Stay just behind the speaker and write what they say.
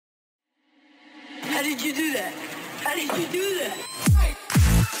do that? How did you do that?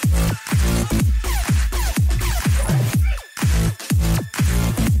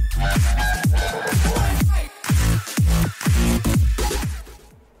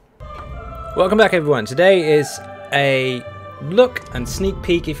 Welcome back, everyone. Today is a look and sneak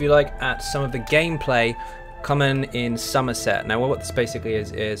peek, if you like, at some of the gameplay coming in Summerset. Now, what this basically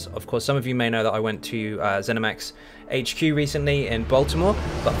is, of course, some of you may know that I went to ZeniMax HQ recently in Baltimore,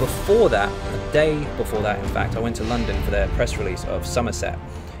 but before that, a day before that, in fact, I went to London for their press release of Summerset.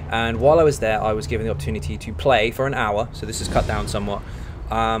 And while I was there, I was given the opportunity to play for an hour, so this is cut down somewhat,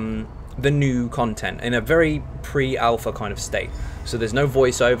 the new content in a very pre-alpha kind of state. So there's no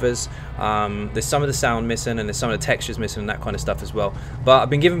voiceovers, there's some of the sound missing, and there's some of the textures missing and that kind of stuff as well. But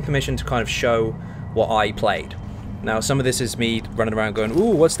I've been given permission to kind of show what I played. Now, some of this is me running around going,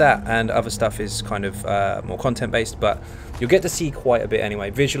 ooh, what's that? And other stuff is kind of more content based, but you'll get to see quite a bit anyway,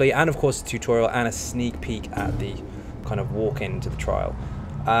 visually, and of course the tutorial and a sneak peek at the kind of walk into the trial.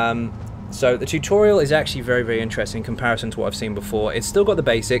 So the tutorial is actually very, very interesting in comparison to what I've seen before. It's still got the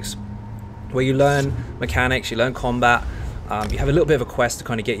basics, where you learn mechanics, you learn combat, you have a little bit of a quest to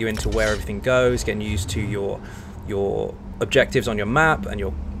kind of get you into where everything goes, getting used to your objectives on your map and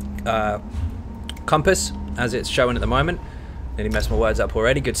your compass as it's showing at the moment. Nearly messed my words up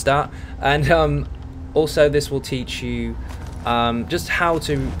already, good start. And also this will teach you just how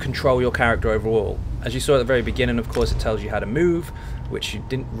to control your character overall. As you saw at the very beginning, of course, it tells you how to move, which you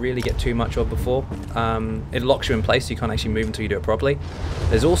didn't really get too much of before. It locks you in place, so you can't actually move until you do it properly.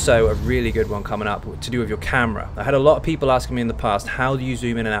 There's also a really good one coming up to do with your camera. I had a lot of people asking me in the past, how do you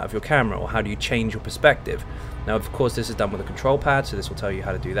zoom in and out of your camera, or how do you change your perspective? Now, of course, this is done with a control pad, so this will tell you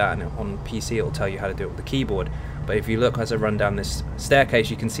how to do that, and on PC it will tell you how to do it with the keyboard. But if you look as I run down this staircase,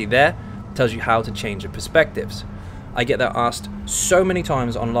 you can see there, it tells you how to change the perspectives. I get that asked so many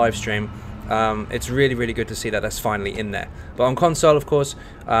times on live stream. It's really, really good to see that that's finally in there. But on console, of course,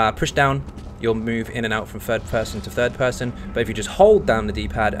 push down, you'll move in and out from third person to third person. But if you just hold down the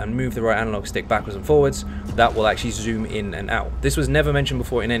D-pad and move the right analog stick backwards and forwards, that will actually zoom in and out. This was never mentioned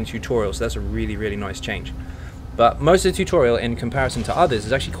before in any tutorial, so that's a really, really nice change. But most of the tutorial, in comparison to others,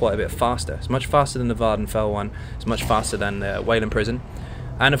 is actually quite a bit faster. It's much faster than the Vardenfell one. It's much faster than the Wayland Prison.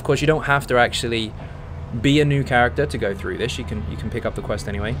 And of course, you don't have to actually be a new character to go through this. You can pick up the quest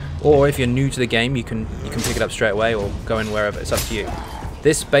anyway, or if you're new to the game, you can pick it up straight away or go in wherever. It's up to you.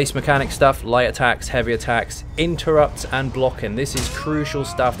 This base mechanic stuff, light attacks, heavy attacks, interrupts, and blocking, this is crucial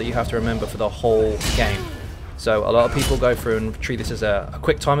stuff that you have to remember for the whole game. So a lot of people go through and treat this as a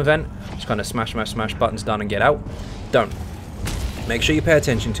quick time event, just kind of smash, smash, smash, buttons done and get out. Don't. Make sure you pay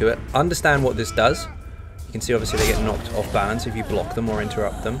attention to it, understand what this does. You can see obviously they get knocked off balance if you block them or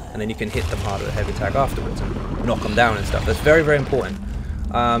interrupt them, and then you can hit them hard with a heavy attack afterwards and knock them down and stuff. That's very, very important.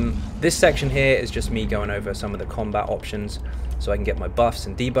 This section here is just me going over some of the combat options, so I can get my buffs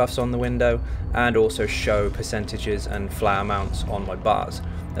and debuffs on the window, and also show percentages and flower amounts on my bars.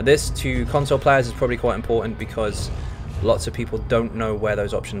 Now this, to console players, is probably quite important because lots of people don't know where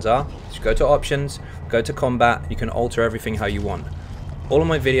those options are. So go to options, go to combat, you can alter everything how you want. All of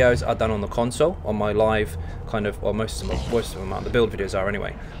my videos are done on the console, on my live kind of, or most of them are, the build videos are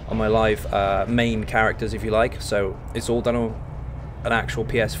anyway, on my live main characters, if you like. So it's all done on an actual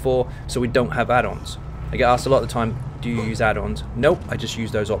PS4, so we don't have add-ons. I get asked a lot of the time, do you use add-ons? Nope, I just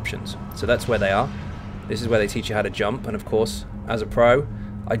use those options. So that's where they are. This is where they teach you how to jump, and of course, as a pro,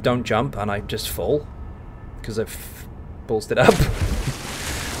 I don't jump and I just fall, because I've ballsed it up.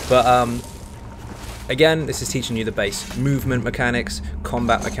 But again, this is teaching you the base movement mechanics,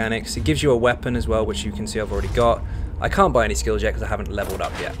 combat mechanics. It gives you a weapon as well, which you can see I've already got. I can't buy any skills yet because I haven't leveled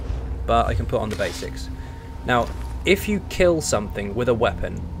up yet, but I can put on the basics. Now, if you kill something with a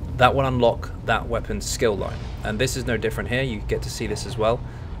weapon, that will unlock that weapon's skill line. And this is no different here. You get to see this as well.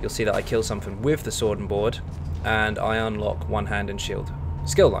 You'll see that I kill something with the sword and board, and I unlock one hand and shield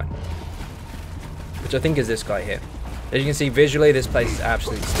skill line, which I think is this guy here. As you can see visually, this place is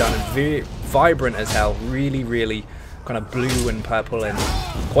absolutely stunning, very vibrant as hell, really, really kind of blue and purple, and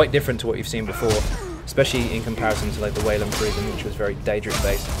quite different to what you've seen before, especially in comparison to like the Wayland Prison, which was very Daedric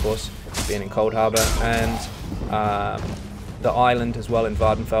based, of course, being in Cold Harbor, and the island as well in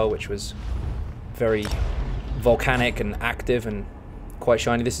Vardenfell, which was very volcanic and active and quite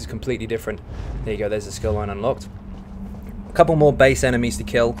shiny. This is completely different. There you go, there's the skill line unlocked. A couple more base enemies to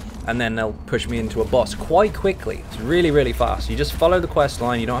kill, and then they'll push me into a boss quite quickly. It's really, really fast. You just follow the quest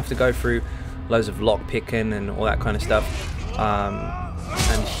line. You don't have to go through loads of lock picking and all that kind of stuff,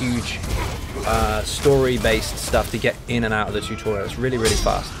 and huge story-based stuff to get in and out of the tutorial. It's really, really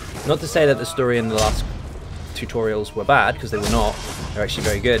fast. Not to say that the story in the last tutorials were bad, because they were not. They're actually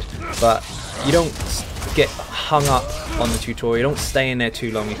very good, but you don't get hung up on the tutorial. You don't stay in there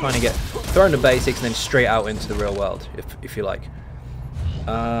too long. You kind of get thrown to basics and then straight out into the real world, if you like.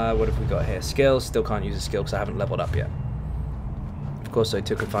 What have we got here? Skills. Still can't use a skill because I haven't leveled up yet. Of course, I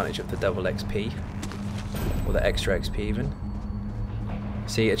took advantage of the double XP, or the extra XP even.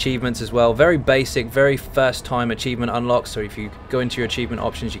 See, achievements as well. Very basic, very first time achievement unlocks. So if you go into your achievement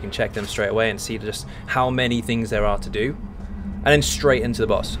options, you can check them straight away and see just how many things there are to do. And then straight into the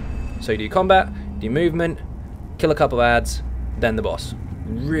boss. So you do combat, do movement, kill a couple of ads, then the boss.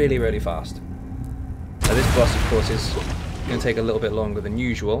 Really, really fast. Now this boss, of course, is going to take a little bit longer than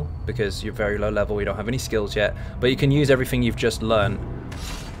usual because you're very low level, you don't have any skills yet. But you can use everything you've just learned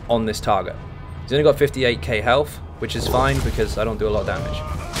on this target. He's only got 58k health, which is fine because I don't do a lot of damage.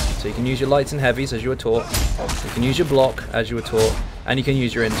 So you can use your lights and heavies as you were taught. You can use your block as you were taught. And you can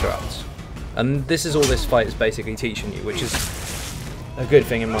use your interrupts. And this is all this fight is basically teaching you, which is a good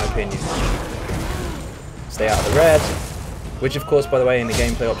thing in my opinion. Stay out of the red, which of course, by the way, in the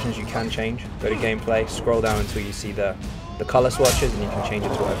gameplay options you can change. Go to gameplay, scroll down until you see the color swatches, and you can change it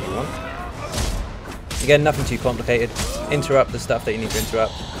to whatever you want. Again, nothing too complicated. Interrupt the stuff that you need to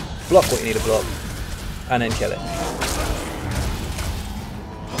interrupt, block what you need to block, and then kill it.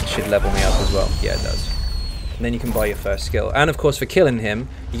 It should level me up as well. Yeah, it does. And then you can buy your first skill. And of course, for killing him,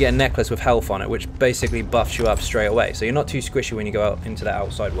 you get a necklace with health on it, which basically buffs you up straight away. So you're not too squishy when you go out into that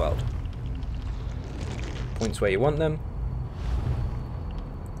outside world. Points where you want them.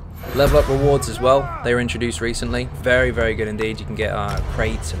 Level up rewards as well. They were introduced recently. Very, very good indeed. You can get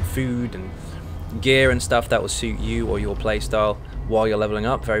crates and food and gear and stuff that will suit you or your playstyle while you're leveling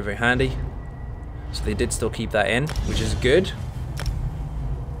up. Very, very handy. So they did still keep that in, which is good.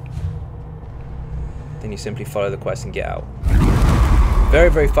 Then you simply follow the quest and get out. Very,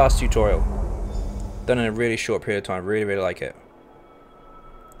 very fast tutorial. Done in a really short period of time. Really, really like it.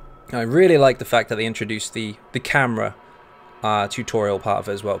 I really like the fact that they introduced the camera tutorial part of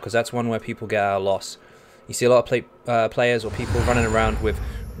it as well, because that's one where people get at a loss. You see a lot of players or people running around with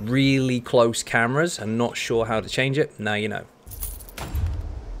really close cameras and not sure how to change it. Now you know.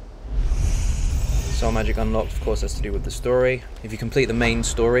 Soul Magic unlocked, of course, has to do with the story. If you complete the main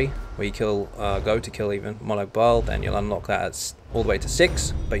story, where you go to kill even Molag Bal, then you'll unlock that as all the way to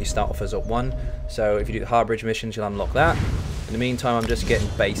 6, but you start off as up 1. So if you do the Harbridge missions, you'll unlock that. In the meantime, I'm just getting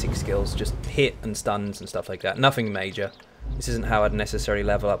basic skills, just hit and stuns and stuff like that. Nothing major. This isn't how I'd necessarily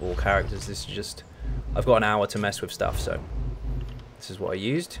level up all characters. This is just, I've got an hour to mess with stuff, so this is what I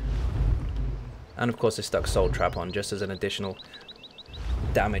used. And of course, I stuck Soul Trap on just as an additional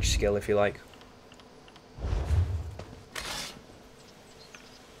damage skill, if you like.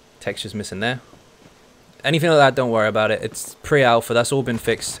 Texture's missing there. Anything like that, don't worry about it. It's pre-alpha. That's all been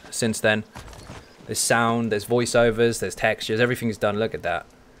fixed since then. There's sound, there's voiceovers, there's textures. Everything's done. Look at that.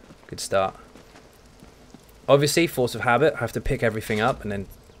 Good start. Obviously, force of habit. I have to pick everything up and then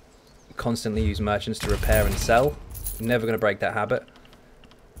constantly use merchants to repair and sell. I'm never going to break that habit.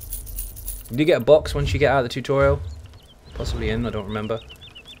 You do get a box once you get out of the tutorial. Possibly in, I don't remember.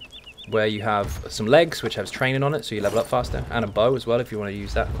 Where you have some legs, which has training on it, so you level up faster. And a bow as well, if you want to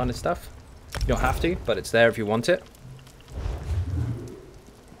use that kind of stuff. You don't have to, but it's there if you want it.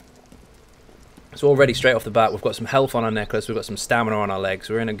 So already, straight off the bat, we've got some health on our necklace, we've got some stamina on our legs.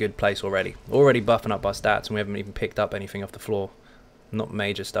 We're in a good place already. Already buffing up our stats, and we haven't even picked up anything off the floor. Not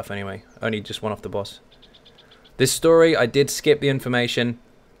major stuff anyway. Only just one off the boss. This story, I did skip the information.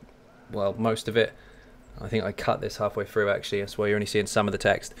 Well, most of it. I think I cut this halfway through, actually. That's why you're only seeing some of the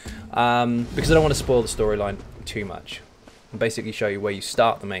text. Because I don't want to spoil the storyline too much. I'll basically show you where you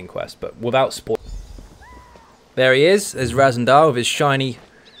start the main quest, but without spoil. There he is. There's Razandar with his shiny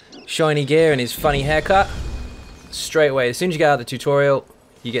gear and his funny haircut. Straight away, as soon as you get out of the tutorial,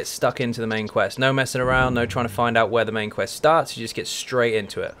 you get stuck into the main quest. No messing around, no trying to find out where the main quest starts. You just get straight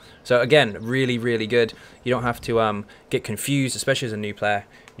into it. So again, really, really good. You don't have to get confused, especially as a new player.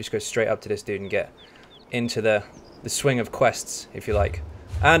 You just go straight up to this dude and get into the swing of quests, if you like.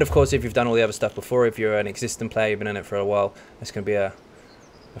 And of course, if you've done all the other stuff before, if you're an existing player, you've been in it for a while, it's going to be a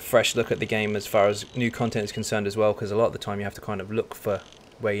fresh look at the game as far as new content is concerned as well, because a lot of the time you have to kind of look for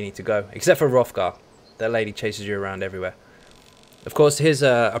where you need to go, except for Hrothgar. That lady chases you around everywhere. Of course, here's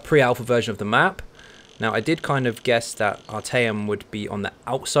a pre-alpha version of the map. Now, I did kind of guess that Artaeum would be on the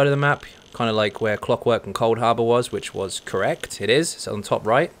outside of the map, kind of like where Clockwork and Cold Harbor was, which was correct. It is. It's on the top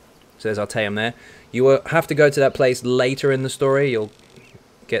right. So there's Artaeum there. You will have to go to that place later in the story. You'll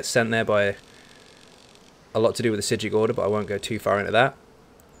get sent there by a lot to do with the Sigic Order, but I won't go too far into that.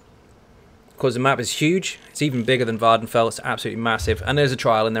 Of course, the map is huge. It's even bigger than Vardenfell. It's absolutely massive. And there's a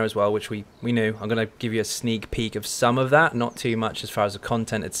trial in there as well, which we knew. I'm going to give you a sneak peek of some of that. Not too much as far as the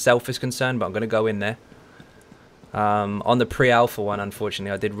content itself is concerned, but I'm going to go in there. On the pre-alpha one,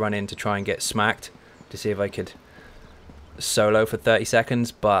 unfortunately, I did run in to try and get smacked to see if I could solo for 30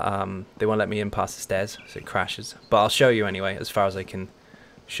 seconds, but they won't let me in past the stairs, so it crashes. But I'll show you anyway, as far as I can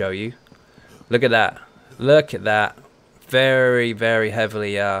show you. Look at that. Look at that. Very, very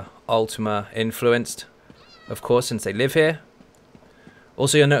heavily Ultima influenced, of course, since they live here.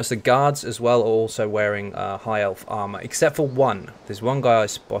 Also, you'll notice the guards as well are also wearing high elf armor, except for one. There's one guy I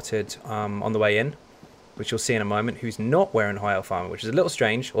spotted on the way in, which you'll see in a moment, who's not wearing high elf armor, which is a little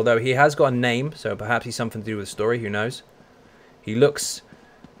strange, although he has got a name, so perhaps he's something to do with the story, who knows. He looks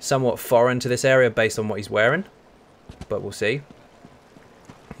somewhat foreign to this area based on what he's wearing, but we'll see.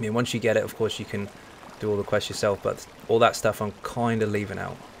 I mean, once you get it, of course, you can do all the quests yourself, but all that stuff I'm kind of leaving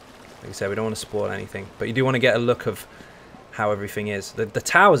out. Like I said, we don't want to spoil anything, but you do want to get a look of how everything is. The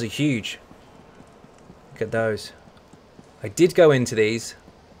towers are huge. Look at those. I did go into these,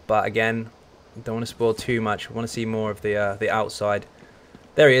 but again, don't want to spoil too much. I want to see more of the outside.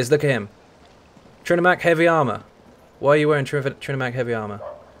 There he is. Look at him. Trinimac heavy armor. Why are you wearing Trinimac heavy armor?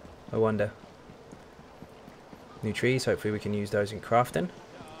 I wonder. New trees. Hopefully we can use those in crafting.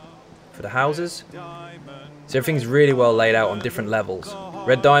 For the houses. So everything's really well laid out on different levels.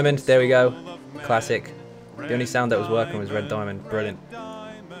 Red diamond. There we go. Classic. The only sound that was working was red diamond. Brilliant.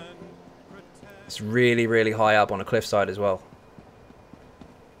 It's really, really high up on a cliffside as well.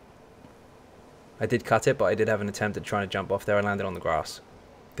 I did cut it, but I did have an attempt at trying to jump off there. I landed on the grass.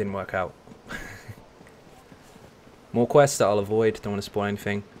 Didn't work out. More quests that I'll avoid. Don't want to spoil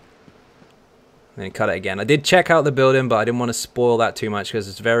anything. Then cut it again. I did check out the building, but I didn't want to spoil that too much because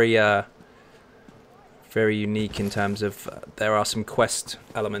it's very, very unique in terms of there are some quest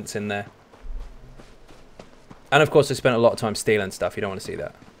elements in there. And of course, I spent a lot of time stealing stuff. You don't want to see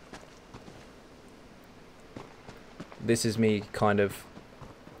that. This is me kind of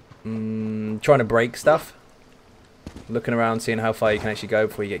trying to break stuff. Looking around, seeing how far you can actually go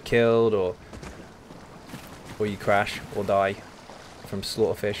before you get killed, or you crash or die from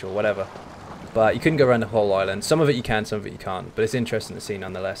slaughterfish or whatever. But you couldn't go around the whole island. Some of it you can, some of it you can't. But it's interesting to see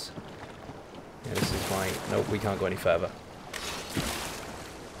nonetheless. Yeah, this is why... Nope, we can't go any further.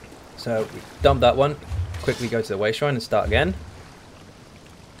 So, we dump that one. Quickly go to the way shrine and start again.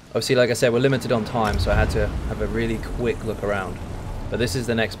 Obviously, like I said, we're limited on time, so I had to have a really quick look around. But this is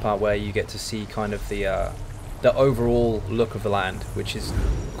the next part where you get to see kind of the overall look of the land, which is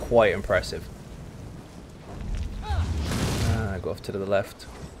quite impressive. I got off to the left.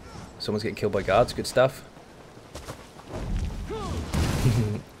 Someone's getting killed by guards. Good stuff.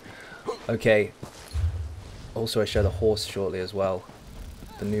 Okay. Also, I show the horse shortly as well.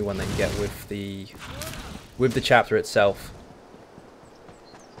 The new one that you get with the chapter itself.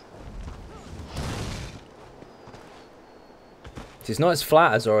 It's not as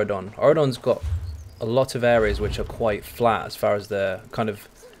flat as Auradon. Auradon's got a lot of areas which are quite flat as far as the kind of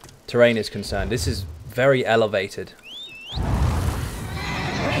terrain is concerned. This is very elevated.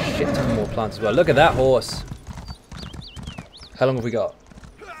 Shit ton more plants as well. Look at that horse. How long have we got?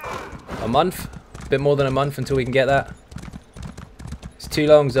 A month? A bit more than a month until we can get that. It's too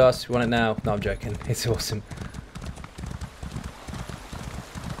long, Zos. We want it now. No, I'm joking. It's awesome.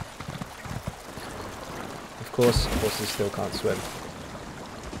 Of course, horses still can't swim.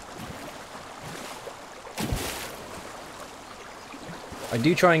 I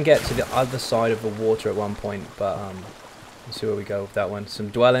do try and get to the other side of the water at one point, but we'll see where we go with that one. Some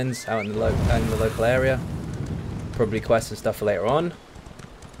dwellings out in the local area. Probably quests and stuff for later on.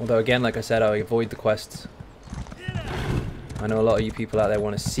 Although again, like I said, I avoid the quests. I know a lot of you people out there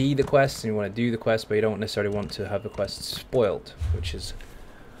want to see the quests and you want to do the quests, but you don't necessarily want to have the quests spoiled, which is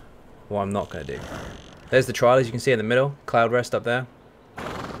what I'm not going to do. There's the trial, as you can see in the middle. Cloud Rest up there.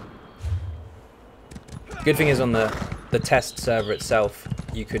 Good thing is on the test server itself,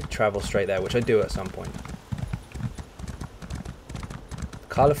 you could travel straight there, which I do at some point.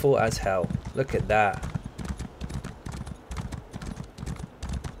 Colourful as hell. Look at that.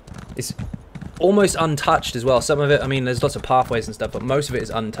 It's almost untouched as well. Some of it, I mean, there's lots of pathways and stuff, but most of it is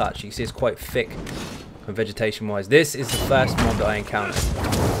untouched. You can see it's quite thick vegetation wise. This is the first mob that I encountered.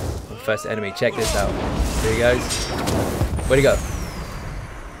 The first enemy. Check this out. Here he goes. Where'd he go?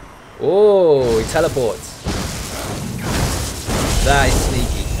 Oh, he teleports. That is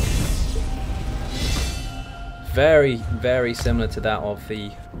sneaky. Very, very similar to that of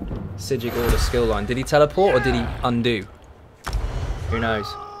the Sigic Order skill line. Did he teleport or did he undo? Who knows?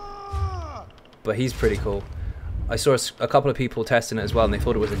 But he's pretty cool. I saw a couple of people testing it as well and they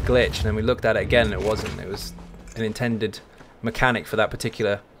thought it was a glitch, and then we looked at it again and it wasn't. It was an intended mechanic for that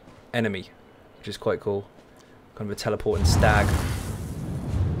particular enemy, which is quite cool. Kind of a teleporting stag.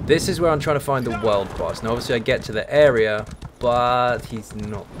 This is where I'm trying to find the world boss. Now obviously I get to the area, but he's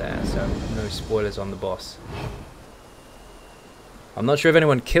not there, so no spoilers on the boss. I'm not sure if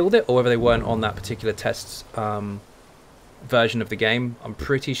anyone killed it or whether they weren't on that particular test version of the game. I'm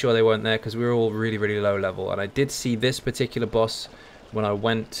pretty sure they weren't there because we were all really, really low level. And I did see this particular boss when I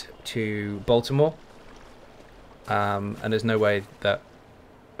went to Baltimore. And there's no way that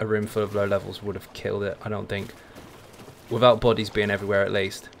a room full of low levels would have killed it, I don't think. Without bodies being everywhere at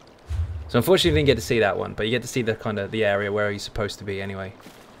least. So unfortunately you didn't get to see that one, but you get to see the kind of the area where he's supposed to be anyway.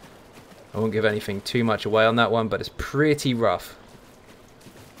 I won't give anything too much away on that one, but it's pretty rough.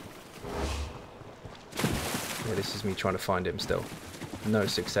 Yeah, this is me trying to find him still. No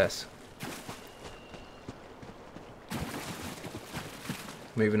success.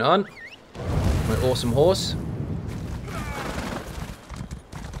 Moving on. My awesome horse.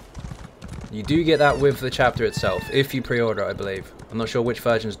 You do get that with the chapter itself, if you pre-order, I believe. I'm not sure which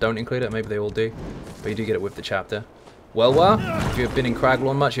versions don't include it, maybe they all do. But you do get it with the chapter. Well, if you've been in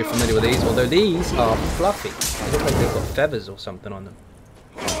Craglorn much, you're familiar with these. Although these are fluffy. They look like they've got feathers or something on them.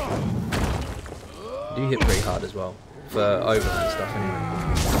 Do hit pretty hard as well, for overland stuff anyway.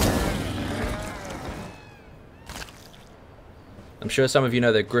 I'm sure some of you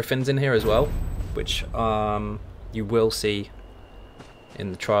know there are griffins in here as well, which you will see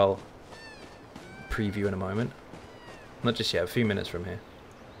in the trial preview in a moment. Not just yet, a few minutes from here.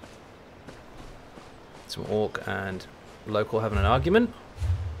 Some orc and local having an argument.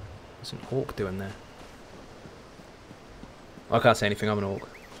 What's an orc doing there? I can't say anything, I'm an orc.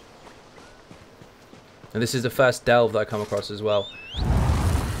 And this is the first delve that I come across as well.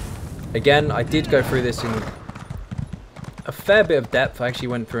 Again, I did go through this in a fair bit of depth. I actually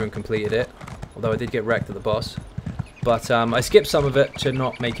went through and completed it, although I did get wrecked at the boss. But I skipped some of it to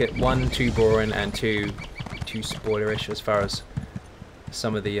not make it, one, too boring, and two, too spoilerish as far as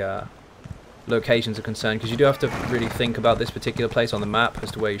some of the locations are concerned, because you do have to really think about this particular place on the map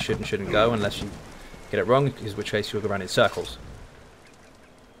as to where you should and shouldn't go, unless you get it wrong, because which case you'll go around in circles.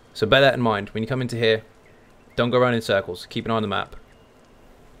 So bear that in mind when you come into here. Don't go around in circles. Keep an eye on the map.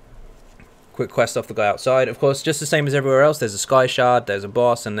 Quick quest off the guy outside. Of course, just the same as everywhere else, there's a sky shard, there's a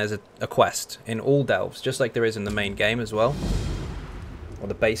boss, and there's a quest in all delves, just like there is in the main game as well, or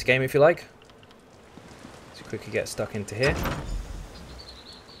the base game if you like. So quickly get stuck into here.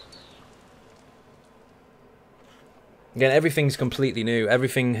 Again, everything's completely new.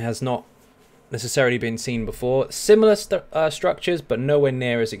 Everything has not necessarily been seen before. Similar structures, but nowhere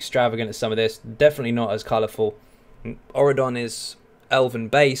near as extravagant as some of this. Definitely not as colourful. Oridon is elven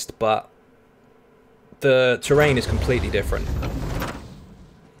based, but the terrain is completely different.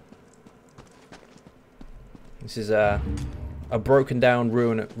 This is a broken down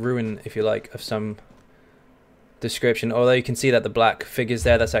ruin, if you like, of some description. Although you can see that the black figures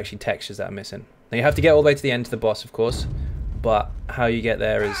there, that's actually textures that are missing. Now you have to get all the way to the end to the boss, of course, but how you get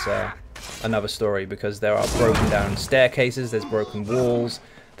there is another story, because there are broken down staircases, there's broken walls,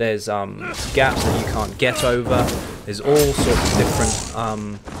 there's gaps that you can't get over, there's all sorts of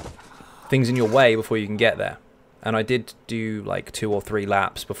different things in your way before you can get there. And I did do like 2 or 3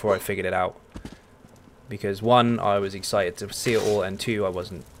 laps before I figured it out, because 1, I was excited to see it all, and 2, I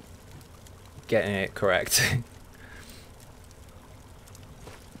wasn't getting it correct.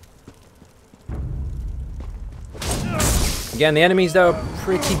 Again, the enemies though are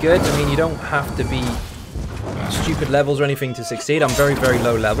pretty good. I mean, you don't have to be stupid levels or anything to succeed. I'm very, very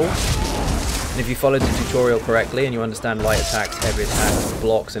low level. And if you follow the tutorial correctly and you understand light attacks, heavy attacks,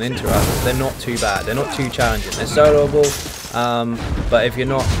 blocks and interrupts, they're not too bad. They're not too challenging. They're soloable, but if you're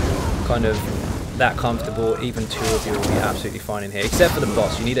not kind of that comfortable, even 2 of you will be absolutely fine in here. Except for the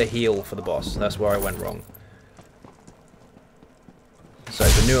boss. You need a heal for the boss. That's where I went wrong. So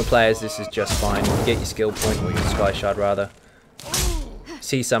for newer players, this is just fine. You get your skill point, or your sky shard rather.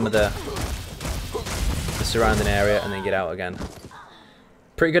 See some of the surrounding area and then get out again.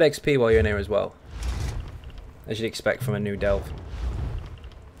 Pretty good XP while you're in here as well, as you'd expect from a new delve.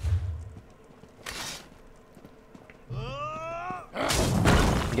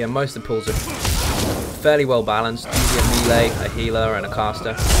 Again, most of the pulls are fairly well balanced. Usually a melee, a healer and a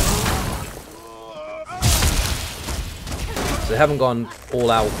caster. So they haven't gone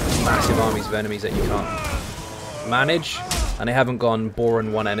all out massive armies of enemies that you can't manage, and they haven't gone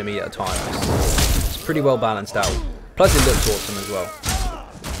boring one enemy at a time. It's pretty well balanced out. Plus it looks awesome as well.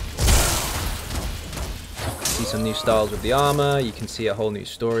 See some new styles with the armor. You can see a whole new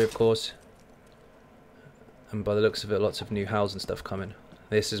story, of course. And by the looks of it, lots of new houses and stuff coming.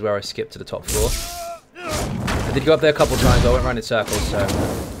 This is where I skipped to the top floor. I did go up there a couple of times, but I went around in circles, so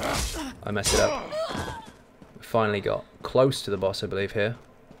I messed it up. Finally got close to the boss, I believe, here.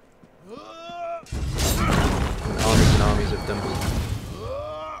 and armies of them.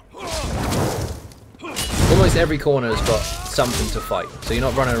 Almost every corner has got something to fight, so you're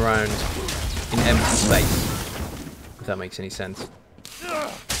not running around in empty space, if that makes any sense.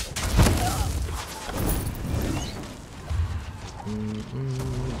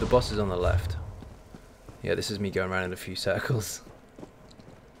 The boss is on the left. Yeah, this is me going around in a few circles.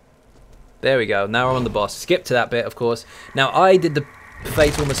 There we go, now we're on the boss. Skip to that bit, of course. Now, I did the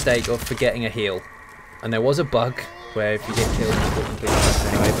fatal mistake of forgetting a heal. And there was a bug where if you get killed, you still complete the quest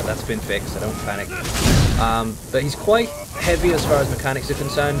anyway, but that's been fixed, so don't panic. But he's quite heavy as far as mechanics are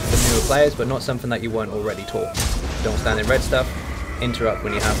concerned for newer players, but not something that you weren't already taught. Don't stand in red stuff, interrupt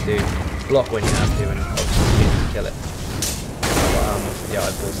when you have to, block when you have to, and obviously kill it. So, yeah,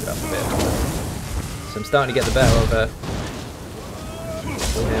 I've built it up a bit. So I'm starting to get the better of her.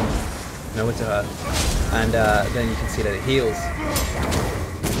 Kill him. Nowhere to her. And then you can see that it heals.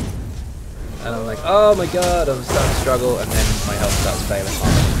 And I'm like, oh my god, I'm starting to struggle, and then my health starts failing.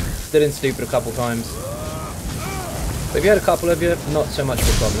 Stood in stupid a couple times. But if you had a couple of you, not so much of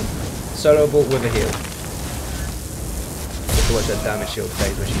a problem. Soloable with a heal. Just to watch that damage shield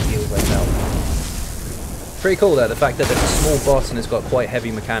phase where she heals like hell. Pretty cool though, the fact that it's a small boss and it's got quite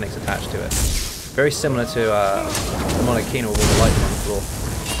heavy mechanics attached to it. Very similar to the Monarch Kino with all the lighting on the floor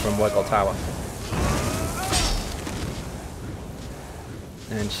from White Gold Tower.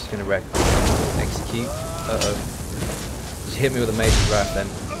 And she's gonna wreck. Execute. Uh-oh. She hit me with a major draft then.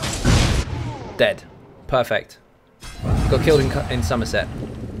 Dead. Perfect. Got killed in Summerset.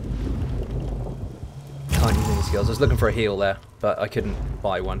 Can't use any skills. I was looking for a heal there, but I couldn't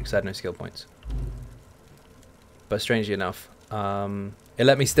buy one because I had no skill points. But strangely enough, it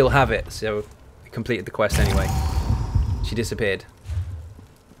let me still have it, so I completed the quest anyway. She disappeared.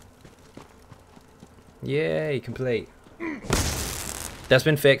 Yay, complete. That's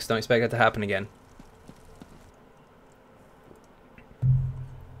been fixed, don't expect that to happen again.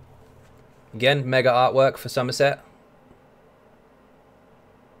 Again, mega artwork for Summerset.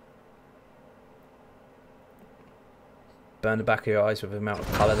 Burn the back of your eyes with the amount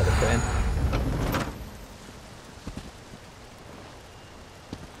of colour that they put in.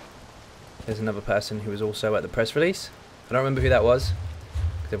 There's another person who was also at the press release. I don't remember who that was,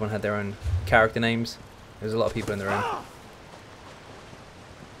 because everyone had their own character names. There's a lot of people in the room.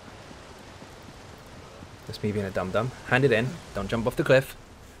 That's me being a dum-dum. Hand it in. Don't jump off the cliff.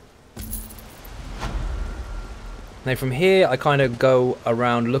 Now from here, I kind of go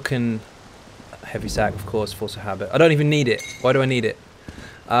around looking... Heavy sack, of course, force of habit. I don't even need it. Why do I need it?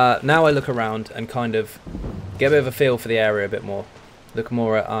 Now I look around and kind of get a bit of a feel for the area a bit more. Look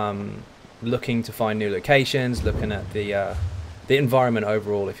more at looking to find new locations, looking at the environment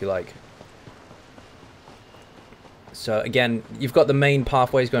overall, if you like. So again, you've got the main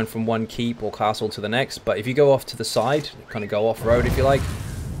pathways going from one keep or castle to the next, but if you go off to the side, kind of go off-road if you like,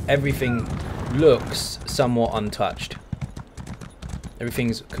 everything looks somewhat untouched.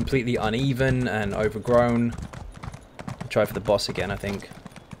 Everything's completely uneven and overgrown. I'll try for the boss again, I think.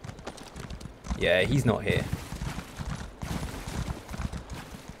 Yeah, he's not here.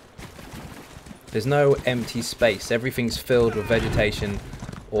 There's no empty space. Everything's filled with vegetation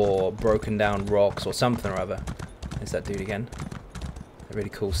or broken down rocks or something or other. There's that dude again. A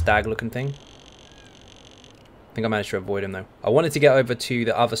really cool stag looking thing. I think I managed to avoid him though. I wanted to get over to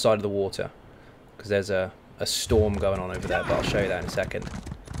the other side of the water because there's a storm going on over there, but I'll show you that in a second.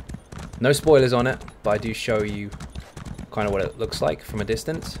 No spoilers on it, but I do show you kind of what it looks like from a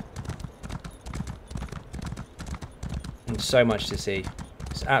distance. And so much to see.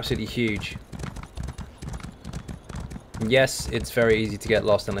 It's absolutely huge. And yes, it's very easy to get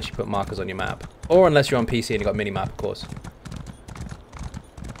lost unless you put markers on your map. Or unless you're on PC and you've got minimap, of course.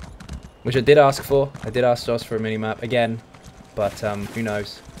 Which I did ask for. I did ask Joss for a minimap again, but who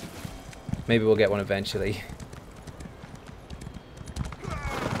knows. Maybe we'll get one eventually.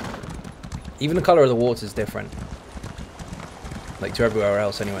 Even the colour of the water is different. Like to everywhere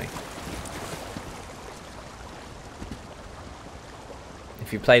else anyway.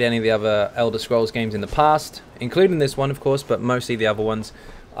 If you've played any of the other Elder Scrolls games in the past, including this one of course, but mostly the other ones,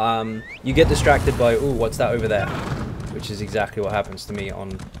 you get distracted by, ooh, what's that over there? Which is exactly what happens to me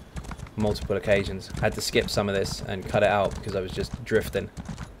on multiple occasions. I had to skip some of this and cut it out because I was just drifting.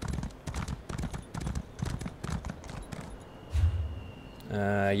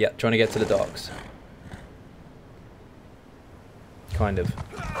 Yeah, trying to get to the docks. Kind of.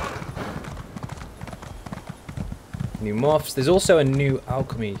 New moths. There's also a new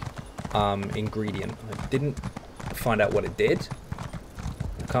alchemy ingredient. I didn't find out what it did.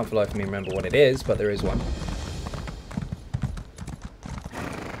 I can't for the life of me remember what it is, but there is one.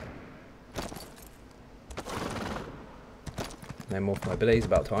 No more for my abilities,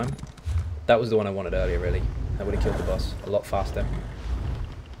 about time. That was the one I wanted earlier, really. That would have killed the boss a lot faster.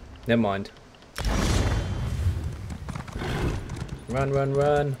 Never mind. Run, run,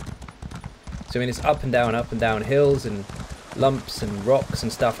 run. So I mean, it's up and down hills and lumps and rocks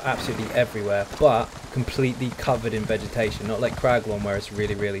and stuff absolutely everywhere, but completely covered in vegetation. Not like Cragwon where it's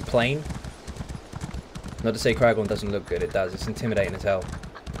really, really plain. Not to say Cragwon doesn't look good, it does. It's intimidating as hell.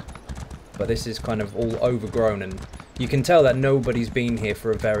 But this is kind of all overgrown, and you can tell that nobody's been here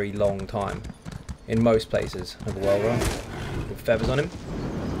for a very long time. In most places. Have a well run. With feathers on him.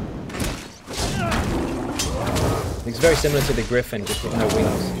 It's very similar to the Griffin, just with no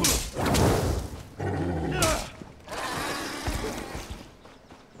wings.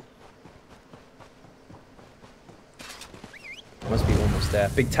 Must be almost there.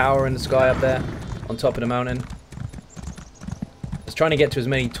 Big tower in the sky up there, on top of the mountain. I was trying to get to as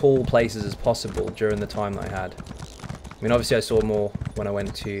many tall places as possible during the time that I had. I mean, obviously I saw more when I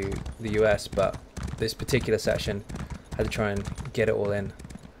went to the US, but this particular session, I had to try and get it all in.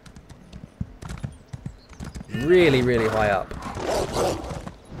 Really, really high up. The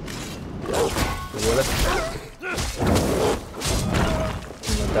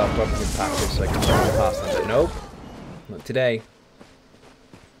dark rubber is passive, so I can jump past them, but nope. Not today.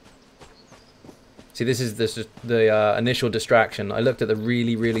 See, this is the initial distraction. I looked at the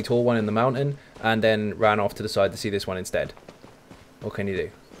really, really tall one in the mountain, and then ran off to the side to see this one instead. What can you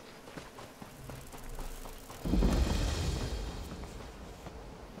do?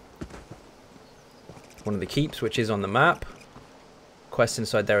 One of the keeps, which is on the map. Quest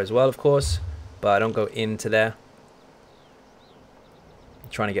inside there as well, of course, but I don't go into there. I'm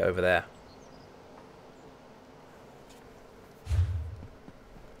trying to get over there.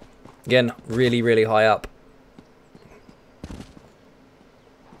 Again, really, really high up.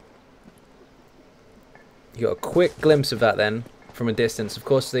 You got a quick glimpse of that then from a distance. Of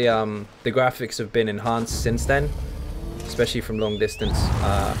course, the graphics have been enhanced since then, especially from long distance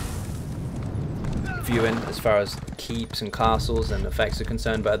viewing as far as keeps and castles and effects are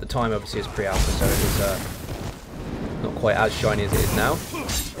concerned. But at the time, obviously, it's pre-alpha, so it was not quite as shiny as it is now.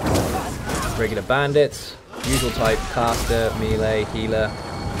 Regular bandits, usual type, caster, melee, healer,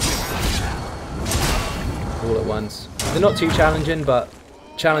 all at once. They're not too challenging, but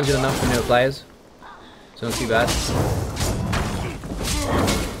challenging enough for newer players. So not too bad.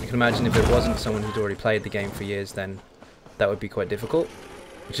 You can imagine if it wasn't someone who'd already played the game for years, then that would be quite difficult,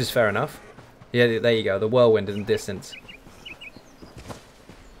 which is fair enough. Yeah, there you go, the whirlwind in the distance.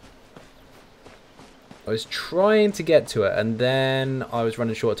 I was trying to get to it, and then I was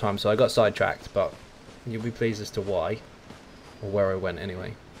running short of time, so I got sidetracked, but you'll be pleased as to why, or where I went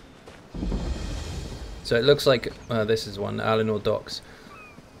anyway. So it looks like this is one, Alinor Docks.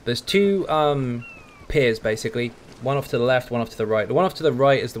 There's two piers basically, one off to the left, one off to the right. The one off to the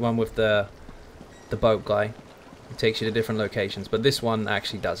right is the one with the boat guy. It takes you to different locations, but this one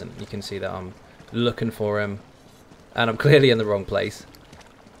actually doesn't. You can see that I'm looking for him, and I'm clearly in the wrong place.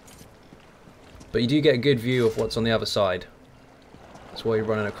 But you do get a good view of what's on the other side. That's why you're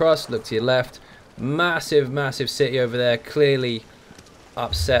running across. Look to your left. Massive, massive city over there. Clearly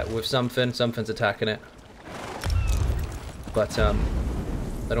upset with something. Something's attacking it. But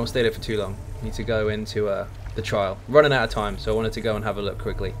they don't stay there for too long. You need to go into the trial. Running out of time, so I wanted to go and have a look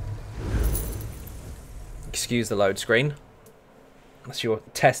quickly. Excuse the load screen. That's your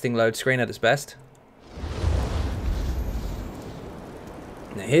testing load screen at its best.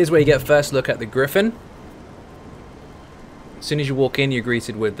 Now here's where you get first look at the Griffin. As soon as you walk in, you're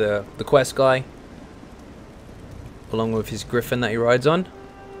greeted with the quest guy, along with his Griffin that he rides on.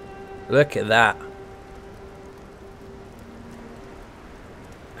 Look at that.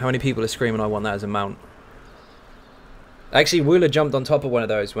 How many people are screaming, I want that as a mount? Actually, Wooler jumped on top of one of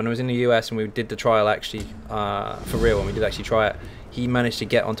those when I was in the US and we did the trial actually, for real, when we did actually try it. He managed to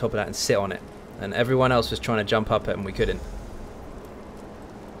get on top of that and sit on it. And everyone else was trying to jump up it and we couldn't.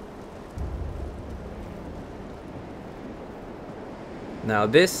 Now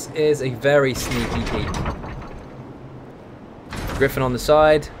this is a very sneaky peek. Griffin on the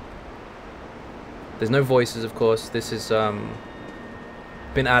side. There's no voices, of course. This has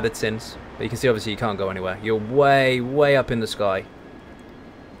been added since. But you can see obviously you can't go anywhere. You're way, way up in the sky.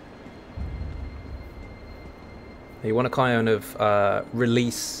 You want to kind of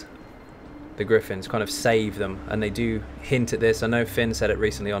release the Griffins, kind of save them. And they do hint at this. I know Finn said it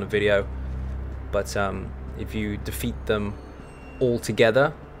recently on a video. But if you defeat them all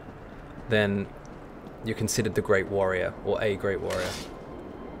together, then you're considered the Great Warrior, or a Great Warrior.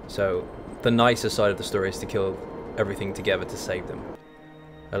 So the nicer side of the story is to kill everything together to save them,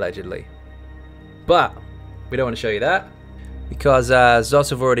 allegedly. But we don't want to show you that. because Zos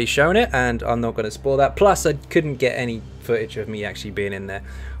have already shown it, and I'm not going to spoil that. Plus, I couldn't get any footage of me actually being in there,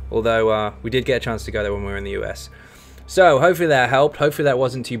 although we did get a chance to go there when we were in the US. So hopefully that helped. Hopefully that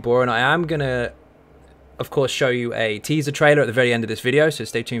wasn't too boring. I am going to, of course, show you a teaser trailer at the very end of this video, so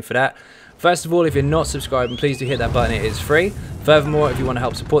stay tuned for that. First of all, if you're not subscribed, please do hit that button. It is free. Furthermore, if you want to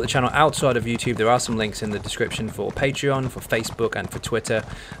help support the channel outside of YouTube, there are some links in the description for Patreon, for Facebook, and for Twitter,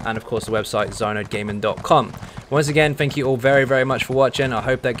 and of course the website XynodeGaming.com. Once again, thank you all very, very much for watching. I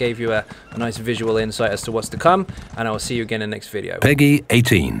hope that gave you a nice visual insight as to what's to come, and I will see you again in the next video. Peggy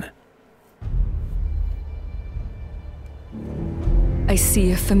 18. I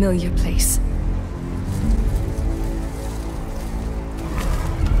see a familiar place.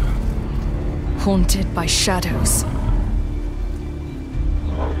 Haunted by shadows.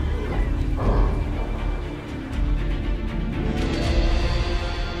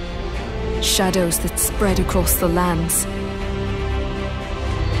 Shadows that spread across the lands,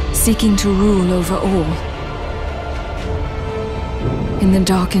 seeking to rule over all. In the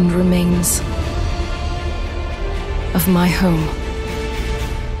darkened remains of my home.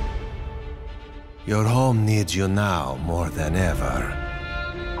 Your home needs you now more than ever.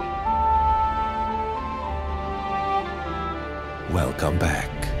 Welcome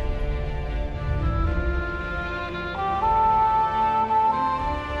back.